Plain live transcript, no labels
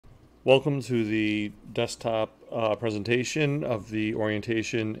Welcome to the desktop presentation of the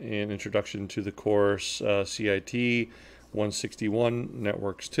orientation and introduction to the course CIT 161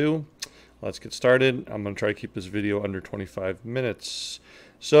 Networks 2. Let's get started. I'm going to try to keep this video under 25 minutes.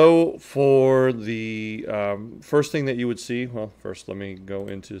 So for the first thing that you would see, well, first let me go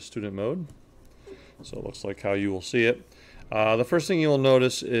into student mode. So it looks like how you will see it. The first thing you'll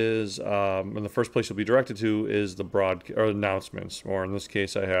notice is, and the first place you'll be directed to is the announcements, or in this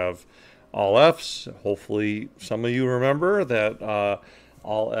case I have all Fs. Hopefully some of you remember that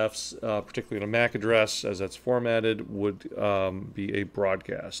all Fs, particularly in a MAC address as that's formatted, would be a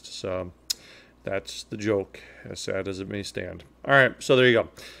broadcast. So that's the joke, as sad as it may stand. All right, so there you go.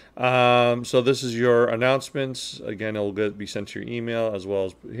 So this is your announcements. Again, it will be sent to your email as well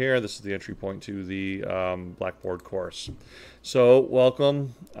as here. This is the entry point to the Blackboard course. So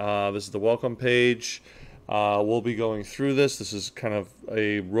welcome. This is the welcome page. We'll be going through this. This is kind of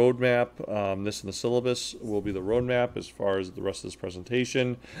a roadmap. This in the syllabus will be the roadmap as far as the rest of this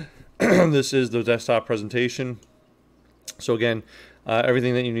presentation. This is the desktop presentation. So again,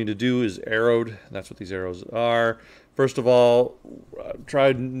 everything that you need to do is arrowed. That's what these arrows are. First of all,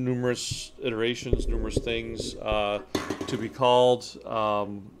 tried numerous iterations, numerous things to be called,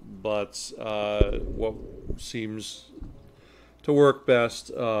 but what seems to work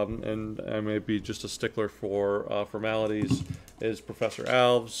best, and I may be just a stickler for formalities, is Professor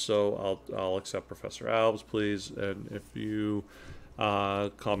Alves. So I'll accept Professor Alves, please. And if you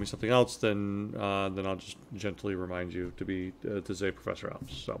call me something else, then I'll just gently remind you to say Professor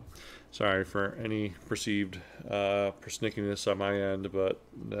Alves. So sorry for any perceived persnickiness on my end, but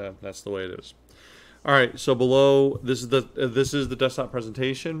that's the way it is. All right. So below this is the desktop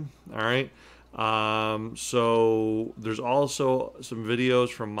presentation. All right. So there's also some videos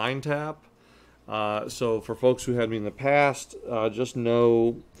from MindTap. So for folks who had me in the past, just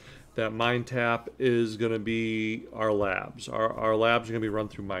know that MindTap is going to be our labs. Our labs are going to be run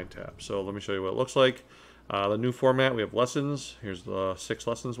through MindTap. So let me show you what it looks like. The new format, we have lessons. Here's the 6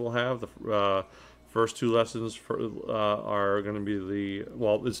 lessons we'll have. The first 2 lessons are going to be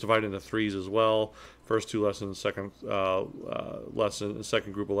it's divided into 3s as well. First 2 lessons, second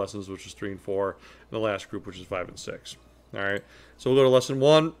group of lessons, which is 3 and 4, and the last group, which is 5 and 6. All right. So we'll go to lesson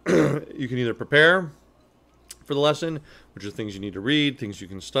 1. You can either prepare for the lesson, which are things you need to read, things you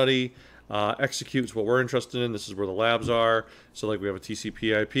can study. Execute is what we're interested in. This is where the labs are. So like we have a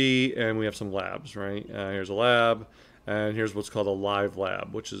TCP/IP and we have some labs, right? Here's a lab, and here's what's called a live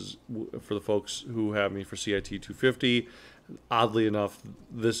lab, which is for the folks who have me for CIT 250. Oddly enough,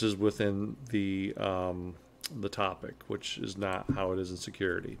 this is within the topic, which is not how it is in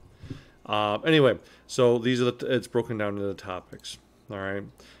security. Anyway, so it's broken down into the topics. All right.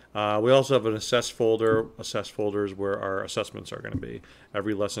 We also have an assess folder. Assess folder is where our assessments are going to be.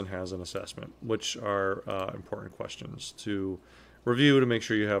 Every lesson has an assessment, which are important questions to review to make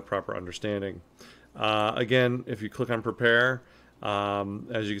sure you have proper understanding. Again, if you click on prepare,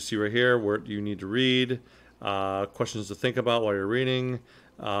 as you can see right here, where you need to read, questions to think about while you're reading,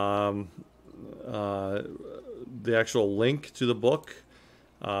 the actual link to the book.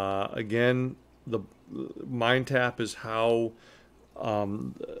 Again, the MindTap is how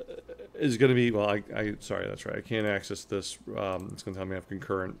is going to be, well, sorry, that's right. I can't access this. It's going to tell me I have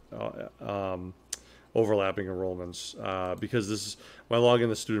concurrent overlapping enrollments because this is, when I log in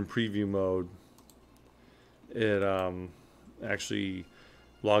the student preview mode, it actually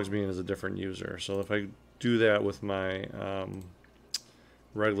logs me in as a different user. So if I do that with my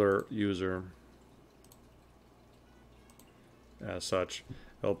regular user as such,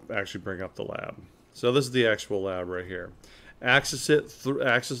 it'll actually bring up the lab. So this is the actual lab right here. Access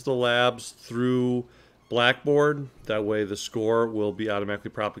the labs through Blackboard. That way the score will be automatically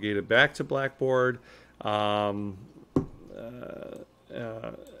propagated back to Blackboard. Again,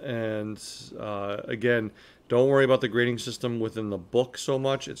 don't worry about the grading system within the book so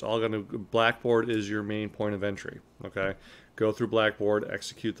much. It's all going to, Blackboard is your main point of entry. Okay, go through Blackboard,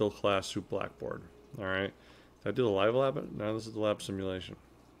 execute the class through Blackboard. All right. Did I do the live lab? No, this is the lab simulation.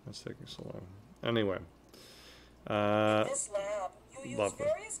 That's taking so long. Anyway. In this lab, you use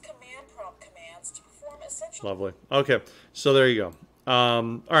various command prompt commands to perform essential. Lovely. Okay, so there you go.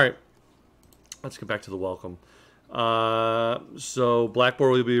 All right, let's get back to the welcome. So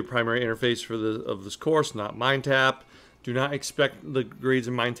Blackboard will be your primary interface of this course, not MindTap. Do not expect the grades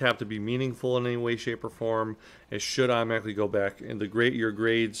in MindTap to be meaningful in any way, shape, or form. It should automatically go back in your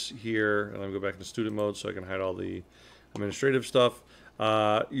grades here, and I'm going to go back into student mode so I can hide all the administrative stuff.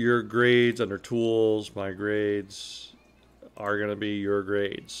 Your grades under tools, my grades, are going to be your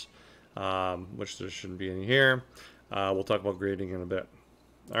grades, which there shouldn't be any here. We'll talk about grading in a bit.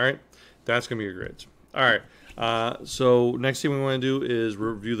 All right, that's going to be your grades. All right. So next thing we want to do is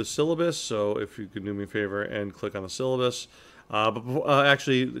review the syllabus. So if you could do me a favor and click on the syllabus.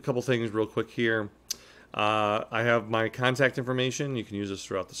 Actually, a couple things real quick here. I have my contact information. You can use this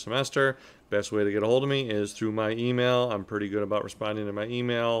throughout the semester. Best way to get a hold of me is through my email. I'm pretty good about responding to my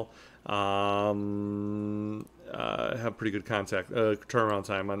email. Have pretty good turnaround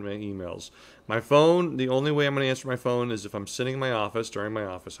time on my emails. My phone, the only way I'm going to answer my phone is if I'm sitting in my office during my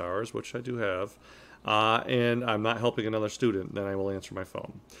office hours, which I do have, and I'm not helping another student, then I will answer my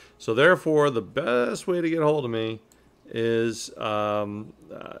phone. So therefore, the best way to get a hold of me is going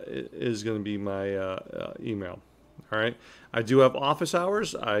to be my email. All right. I do have office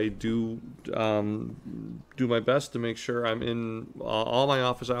hours. I do do my best to make sure I'm in all my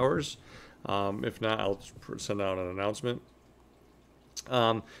office hours. If not, I'll send out an announcement.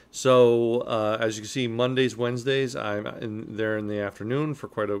 As you can see, Mondays, Wednesdays, I'm there in the afternoon for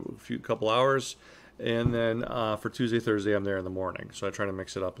quite a couple hours. And then for Tuesday, Thursday, I'm there in the morning. So I try to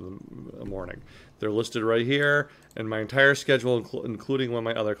mix it up in the morning. They're listed right here. And my entire schedule, including when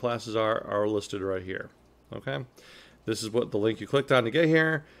my other classes are listed right here. Okay? This is what the link you clicked on to get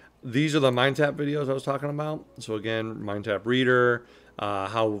here. These are the MindTap videos I was talking about. So again, MindTap Reader,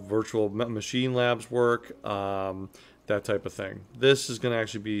 how virtual machine labs work, that type of thing. This is going to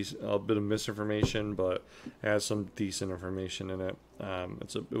actually be a bit of misinformation, but has some decent information in it.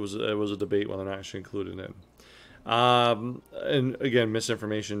 It was a debate whether or not I should include it in. And again,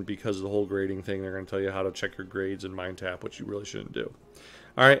 misinformation because of the whole grading thing. They're going to tell you how to check your grades in MindTap, which you really shouldn't do.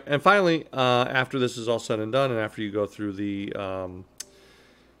 All right, and finally, after this is all said and done, and after you go through the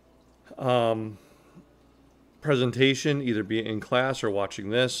presentation, either be in class or watching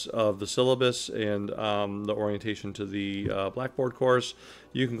this of the syllabus and the orientation to the Blackboard course,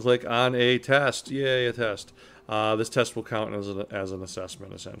 you can click on a test. Yay, a test. This test will count as an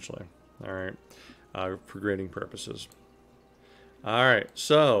assessment, essentially. All right, for grading purposes. All right,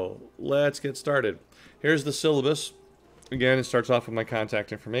 so let's get started. Here's the syllabus. Again, it starts off with my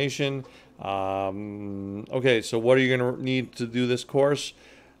contact information. Okay, so what are you going to need to do this course?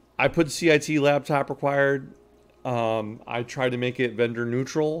 I put CIT laptop required. I try to make it vendor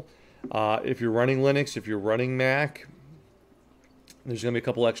neutral. If you're running Linux, if you're running Mac, there's going to be a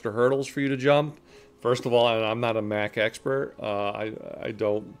couple extra hurdles for you to jump. First of all, I'm not a Mac expert. I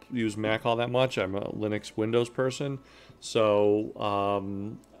don't use Mac all that much. I'm a Linux Windows person. So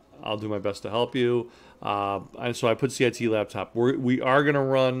I'll do my best to help you. And so I put CIT laptop. We are going to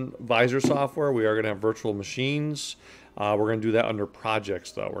run Visor software. We are going to have virtual machines. We're going to do that under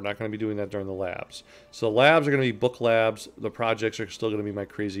projects, though. We're not going to be doing that during the labs. So the labs are going to be book labs. The projects are still going to be my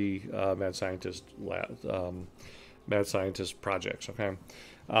crazy mad scientist projects. Okay.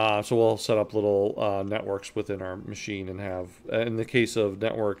 So we'll set up little networks within our machine and have, in the case of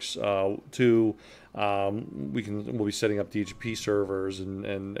networks, we'll be setting up DHCP servers and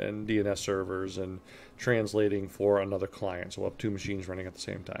DNS servers and translating for another client. So we'll have two machines running at the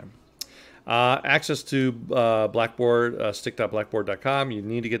same time. Access to Blackboard, stick.blackboard.com. You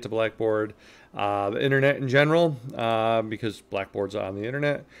need to get to Blackboard. The internet in general, because Blackboard's on the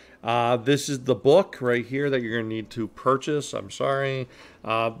internet. This is the book right here that you're going to need to purchase. I'm sorry.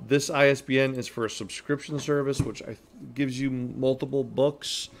 This ISBN is for a subscription service, which gives you multiple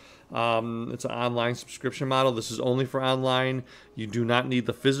books. It's an online subscription model. This is only for online. You do not need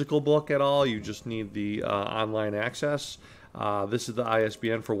the physical book at all. You just need the online access. This is the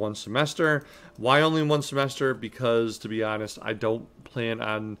ISBN for 1 semester. Why only 1 semester? Because, to be honest, I don't plan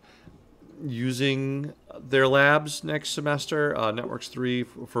on using their labs next semester. Networks 3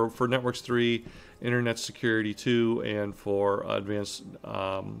 for Networks 3, Internet Security 2, and for advanced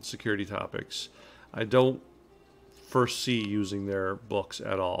security topics. I don't foresee using their books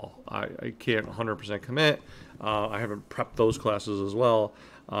at all. I can't 100% commit. I haven't prepped those classes as well.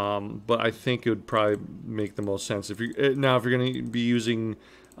 But I think it would probably make the most sense. If you're going to be using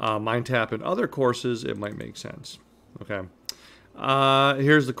MindTap in other courses, it might make sense. Okay.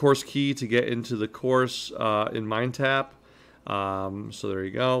 Here's the course key to get into the course in MindTap. So there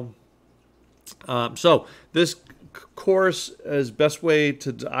you go. So this course, as best way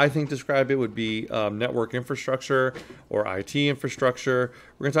to, I think, describe it would be network infrastructure or IT infrastructure.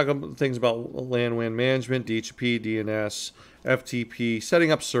 We're going to talk about things about LAN WAN management, DHCP, DNS, FTP,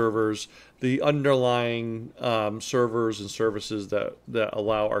 setting up servers, the underlying servers and services that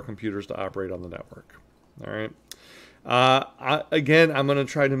allow our computers to operate on the network. All right. Again, I'm going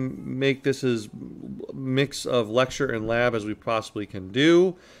to try to make this as mix of lecture and lab as we possibly can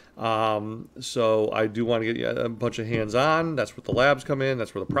do. So I do want to get a bunch of hands-on. That's where the labs come in.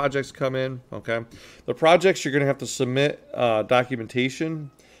 That's where the projects come in. Okay, the projects, you're going to have to submit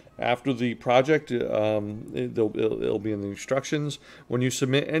documentation after the project. It'll be in the instructions. When you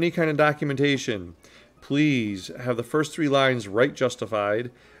submit any kind of documentation, please have the first 3 lines right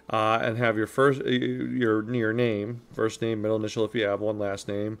justified, and have your name, first name, middle initial if you have one, last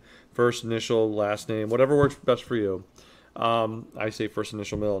name, first initial, last name, whatever works best for you. I say first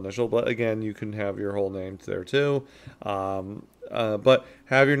initial, middle initial, but again, you can have your whole name there too. But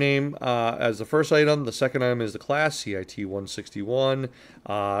have your name as the first item. The second item is the class, cit161,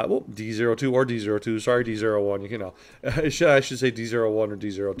 D02 or D02. Sorry, D01. You know, I should say D01 or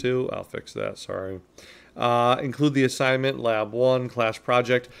D02. I'll fix that. Sorry. Include the assignment, lab 1, class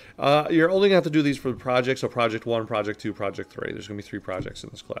project. You're only going to have to do these for the project, so project 1, project 2, project 3. There's going to be 3 projects in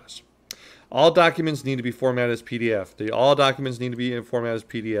this class. All documents need to be formatted as PDF. All documents need to be formatted as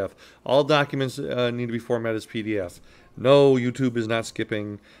PDF. All documents need to be formatted as PDF. No, YouTube is not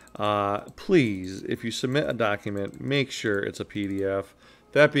skipping. Please, if you submit a document, make sure it's a PDF.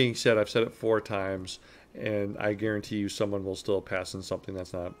 That being said, I've said it 4 times, and I guarantee you someone will still pass in something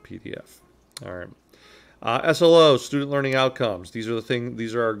that's not PDF. All right. SLO, student learning outcomes. These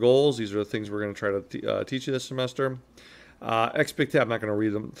are our goals. These are the things we're going to try to teach you this semester. I'm not going to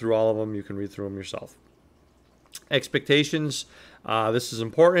read them through all of them. You can read through them yourself. Expectations. This is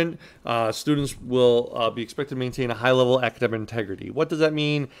important. Students will be expected to maintain a high level of academic integrity. What does that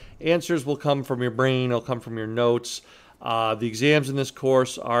mean? Answers will come from your brain. They'll come from your notes. The exams in this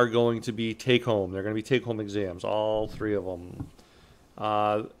course are going to be take-home. They're going to be take-home exams, all 3 of them.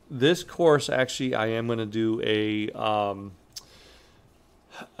 This course, actually, I am going to do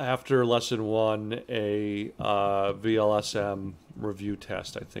after lesson 1, a VLSM review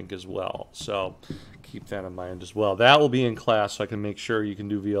test, I think, as well. So keep that in mind as well. That will be in class, so I can make sure you can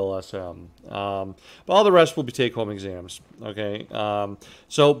do VLSM. But all the rest will be take-home exams. Okay.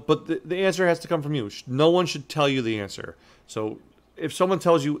 But the answer has to come from you. No one should tell you the answer. So if someone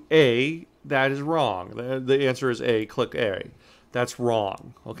tells you A, that is wrong. The answer is A. Click A. That's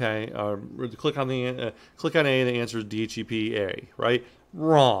wrong. Okay. Click on A. The answer is DHEP A. Right.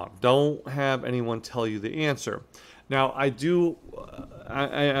 Wrong. Don't have anyone tell you the answer. Now, I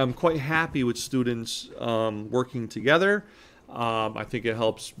am quite happy with students working together. I think it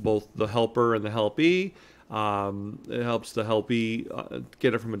helps both the helper and the helpee. It helps the helpee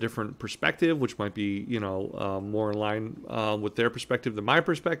get it from a different perspective, which might be, more in line with their perspective than my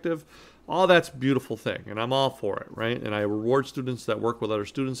perspective. All that's a beautiful thing, and I'm all for it, right? And I reward students that work with other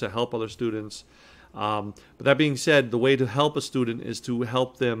students, that help other students. But that being said, the way to help a student is to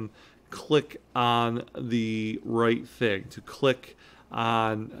help them click on the right thing, to click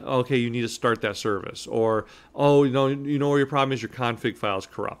on, okay, you need to start that service, or, oh, you know where your problem is, your config file is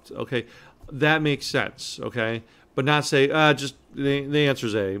corrupt. Okay, that makes sense. Okay, but not say, just the answer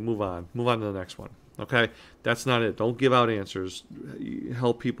is A, move on to the next one. Okay, that's not it. Don't give out answers.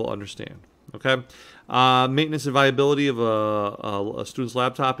 Help people understand. Okay, maintenance and viability of a student's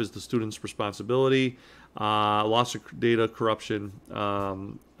laptop is the student's responsibility. Loss of data, corruption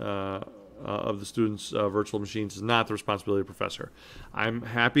of the student's virtual machines is not the responsibility of the professor. I'm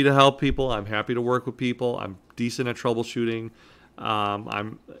happy to help people. I'm happy to work with people. I'm decent at troubleshooting.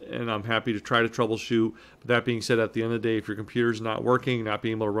 I'm happy to try to troubleshoot. But that being said, at the end of the day, if your computer's not working, not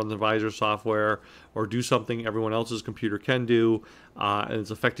being able to run the Visor software or do something everyone else's computer can do, and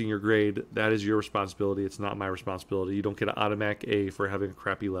it's affecting your grade, that is your responsibility. It's not my responsibility. You don't get an automatic A for having a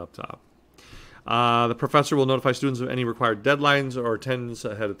crappy laptop. The professor will notify students of any required deadlines or attendance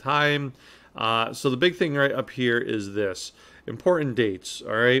ahead of time. So the big thing right up here is this. Important dates,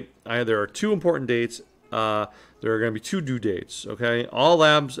 all right? There are 2 important dates. There are going to be 2 due dates, okay? All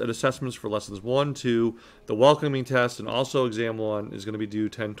labs and assessments for lessons 1, 2, the welcoming test, and also exam 1 is going to be due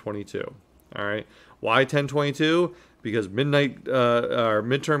 10/22, all right? Why 10/22? Because our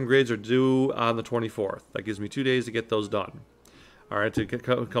midterm grades are due on the 24th. That gives me 2 days to get those done, all right, to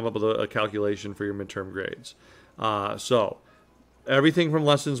come up with a calculation for your midterm grades. So everything from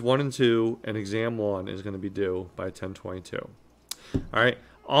lessons 1 and 2 and exam 1 is going to be due by 10/22, all right?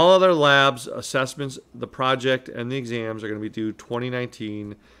 All other labs, assessments, the project, and the exams are going to be due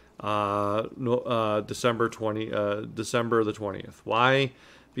 2019, December the 20th. Why?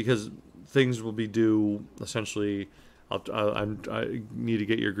 Because things will be due essentially. I need to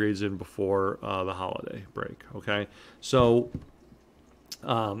get your grades in before the holiday break. Okay, so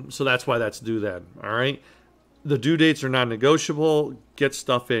that's why that's due then. All right. The due dates are non-negotiable. Get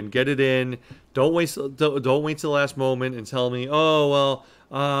stuff in, get it in. Don't wait till the last moment and tell me, oh well,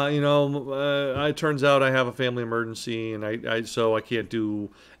 It turns out I have a family emergency, and so I can't do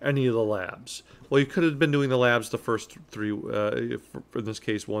any of the labs. Well, you could have been doing the labs the first three, for in this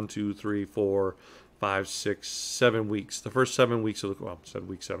case, 1, 2, 3, 4, 5, 6, 7 weeks. The first 7 weeks of the, well, said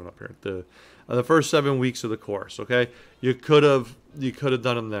week 7 up here. The first 7 weeks of the course. Okay, you could have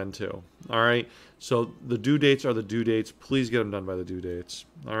done them then too. All right. So the due dates are the due dates. Please get them done by the due dates.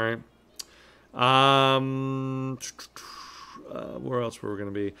 All right. Where else were we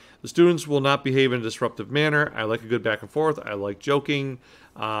going to be? The students will not behave in a disruptive manner. I like a good back and forth. I like joking.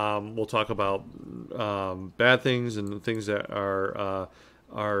 We'll talk about bad things and things that are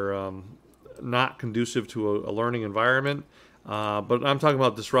not conducive to a learning environment. But I'm talking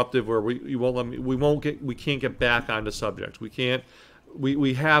about disruptive, where we can't get back onto subject.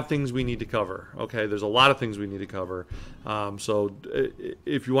 We have things we need to cover. Okay, there's a lot of things we need to cover. So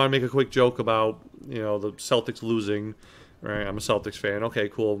if you want to make a quick joke about the Celtics losing. Right, I'm a Celtics fan. Okay,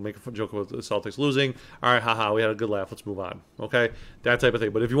 cool. Make a joke about the Celtics losing. All right, haha, we had a good laugh. Let's move on. Okay, that type of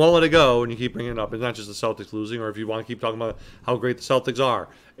thing. But if you want to let it go and you keep bringing it up, it's not just the Celtics losing, or if you want to keep talking about how great the Celtics are,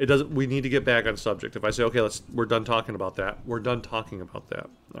 it doesn't. We need to get back on subject. If I say, okay, we're done talking about that. We're done talking about that.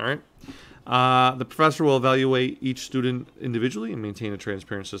 All right. The professor will evaluate each student individually and maintain a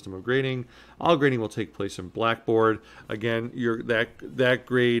transparent system of grading. All grading will take place in Blackboard. Again, that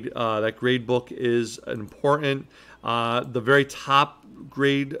grade book is important. The very top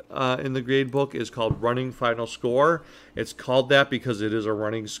grade in the grade book is called running final score. It's called that because it is a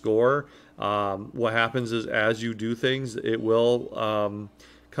running score. What happens is, as you do things, it will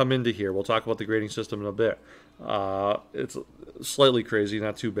come into here. We'll talk about the grading system in a bit. It's slightly crazy,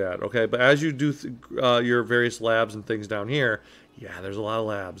 not too bad. Okay, but as you do your various labs and things down here, yeah, there's a lot of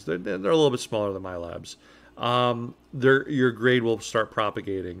labs. They're a little bit smaller than my labs. Your grade will start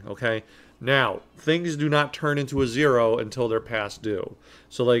propagating. Okay. Now, things do not turn into a 0 until they're past due.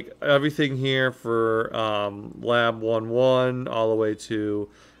 So, like, everything here for Lab 1-1 all the way to,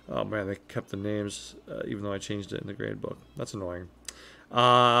 oh man, they kept the names even though I changed it in the grade book. That's annoying.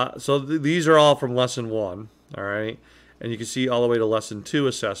 So these are all from Lesson 1, all right? And you can see all the way to Lesson 2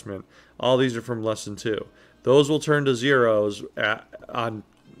 assessment. All these are from Lesson 2. Those will turn to 0s on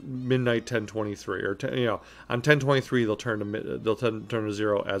midnight 10:23, or on 10:23 they'll turn to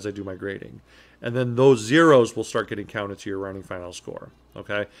 0 as I do my grading, and then those 0s will start getting counted to your running final score.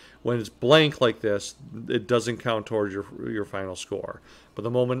 Okay, when it's blank like this, it doesn't count towards your final score. But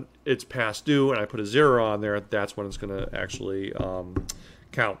the moment it's past due and I put a 0 on there, that's when it's going to actually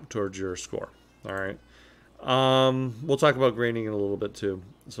count towards your score. All right. We'll talk about grading in a little bit too,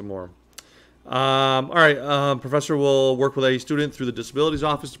 some more. All right, professor will work with a student through the disabilities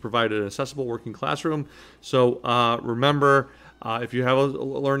office to provide an accessible working classroom. So remember, if you have a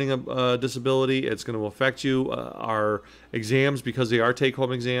learning disability, it's going to affect you. Our exams, because they are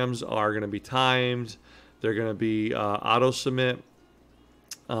take-home exams, are going to be timed. They're going to be auto-submit.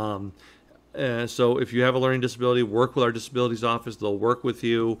 So if you have a learning disability, work with our disabilities office. They'll work with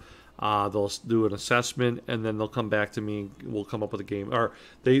you. They'll do an assessment, and then they'll come back to me. We'll come up with a game, or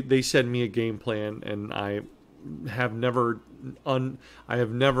they send me a game plan, and I have never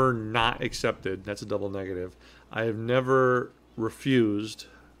not accepted. That's a double negative. I have never refused.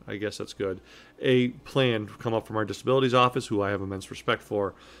 I guess that's good. A plan come up from our disabilities office, who I have immense respect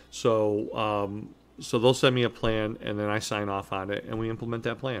for. So they'll send me a plan, and then I sign off on it, and we implement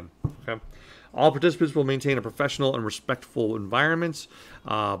that plan. Okay. All participants will maintain a professional and respectful environment.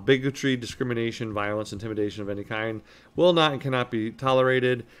 Bigotry, discrimination, violence, intimidation of any kind will not and cannot be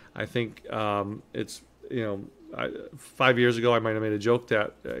tolerated. I think it's, 5 years ago I might have made a joke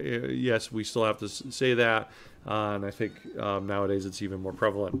that, yes, we still have to say that. And I think nowadays it's even more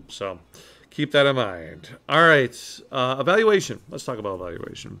prevalent. So keep that in mind. All right. Evaluation. Let's talk about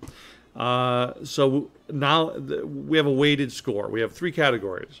evaluation. So now we have a weighted score. We have 3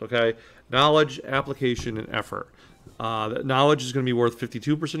 categories, okay? Knowledge, application, and effort. Knowledge is going to be worth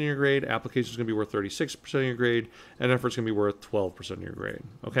 52% of your grade, application is going to be worth 36% of your grade, and effort is going to be worth 12% of your grade,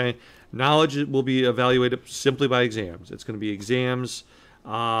 okay? Knowledge will be evaluated simply by exams. It's going to be exams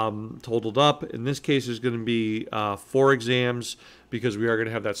totaled up. In this case, there's going to be 4 exams, because we are going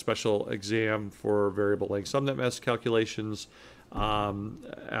to have that special exam for variable length subnet mask calculations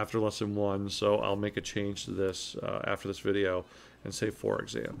after lesson 1. So I'll make a change to this after this video and say 4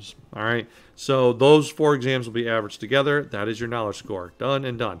 exams. All right. So those 4 exams will be averaged together. That is your knowledge score. Done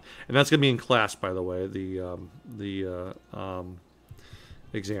and done. And that's going to be in class, by the way, the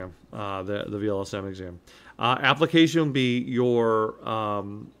exam, the VLSM exam. Application will be your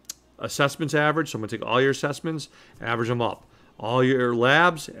assessments average. So I'm going to take all your assessments, average them up. All your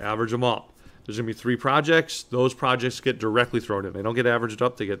labs, average them up. There's going to be 3 projects. Those projects get directly thrown in. They don't get averaged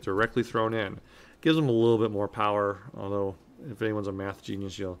up. They get directly thrown in. Gives them a little bit more power, although if anyone's a math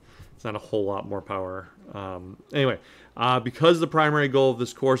genius, it's not a whole lot more power. Anyway, because the primary goal of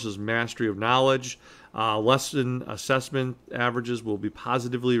this course is mastery of knowledge, lesson assessment averages will be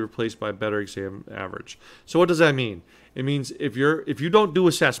positively replaced by better exam average. So what does that mean? It means if you don't do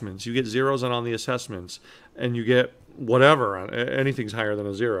assessments, you get zeros on all the assessments, and you get whatever on anything's higher than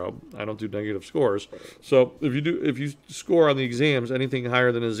a 0. I don't do negative scores. So if you score on the exams anything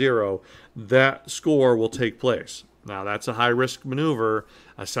higher than a 0, that score will take place. Now that's a high risk maneuver.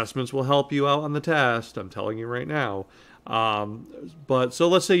 Assessments will help you out on the test. I'm telling you right now. But so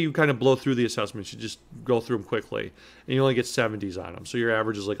let's say you kind of blow through the assessments. You just go through them quickly, and you only get 70s on them. So your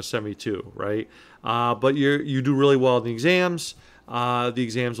average is like a 72, right? But you do really well in the exams. The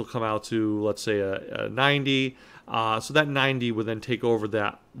exams will come out to, let's say, a 90. So that 90 would then take over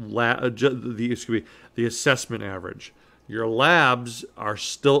that the assessment average. Your labs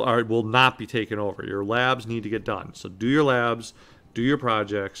will not be taken over. Your labs need to get done. So do your labs, do your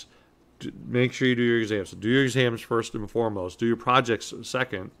projects, make sure you do your exams. So do your exams first and foremost. Do your projects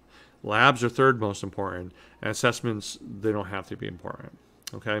second. Labs are third most important. And assessments, they don't have to be important.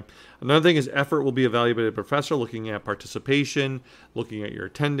 Okay. Another thing is effort will be evaluated by the professor, looking at participation, looking at your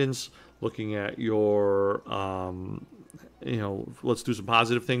attendance, looking at your, let's do some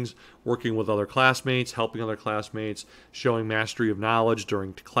positive things, working with other classmates, helping other classmates, showing mastery of knowledge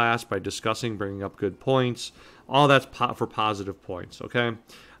during class by discussing, bringing up good points. All that's for positive points, okay?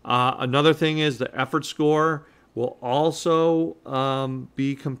 Another thing is the effort score will also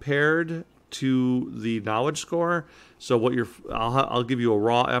be compared to the knowledge score. So I'll give you a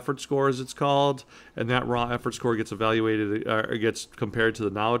raw effort score, as it's called, and that raw effort score gets evaluated or gets compared to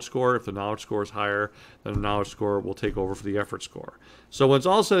the knowledge score. If the knowledge score is higher, then the knowledge score will take over for the effort score. So when it's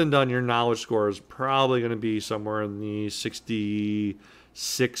all said and done, your knowledge score is probably going to be somewhere in the 66%,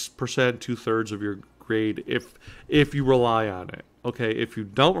 2/3 of your grade if you rely on it. Okay, if you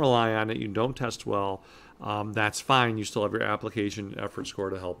don't rely on it, you don't test well, that's fine. You still have your application effort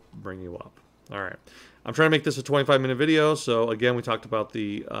score to help bring you up. All right. I'm trying to make this a 25-minute video. So again, we talked about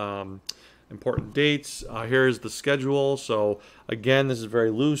the important dates. Here's the schedule. So again, this is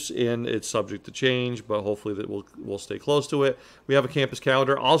very loose and it's subject to change, but hopefully that we'll stay close to it. We have a campus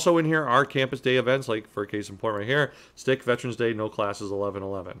calendar. Also in here are campus day events, like for case in point right here, STIC, Veterans Day, no classes,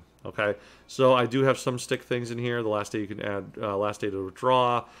 11/11. Okay, so I do have some STIC things in here. The last day you can add, last day to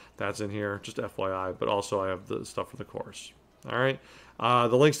withdraw, that's in here, just FYI, but also I have the stuff for the course. All right,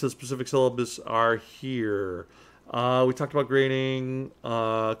 the links to the specific syllabus are here. We talked about grading,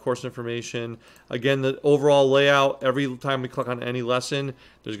 course information. Again, the overall layout, every time we click on any lesson,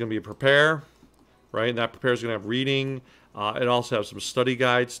 there's going to be a prepare, right? And that prepare is going to have reading. It also has some study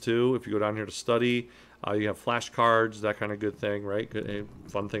guides, too. If you go down here to study, you have flashcards, that kind of good thing, right? Good,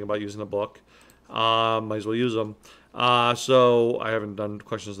 fun thing about using a book. Might as well use them. So I haven't done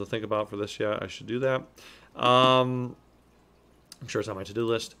questions to think about for this yet. I should do that. I'm sure it's on my to-do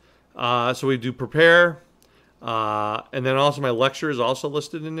list. So we do prepare. And then also my lecture is also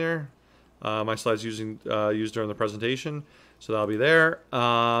listed in there. My slides used during the presentation, so that'll be there.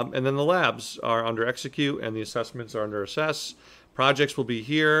 And then the labs are under execute and the assessments are under assess. Projects will be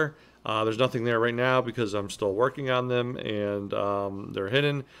here. There's nothing there right now because I'm still working on them and they're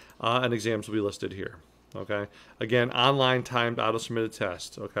hidden. And exams will be listed here. Okay. Again, online timed auto-submitted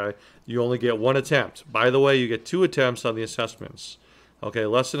test. Okay. You only get 1 attempt. By the way, you get 2 attempts on the assessments. Okay.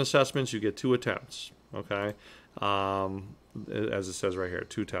 Lesson assessments, you get 2 attempts. Okay. As it says right here,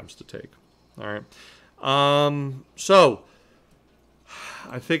 2 attempts to take. All right. So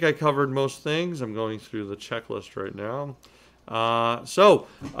I think I covered most things. I'm going through the checklist right now.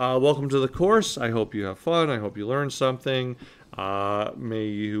 Welcome to the course. I hope you have fun. I hope you learn something. May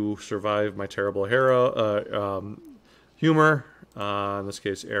you survive my terrible humor. In this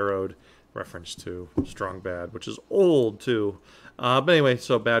case, arrowed, reference to Strong Bad, which is old too. But anyway,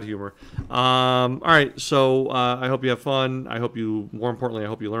 so bad humor. All right, so I hope you have fun. More importantly, I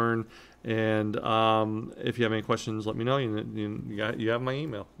hope you learn. And if you have any questions, let me know. You have my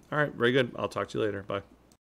email. All right, very good. I'll talk to you later. Bye.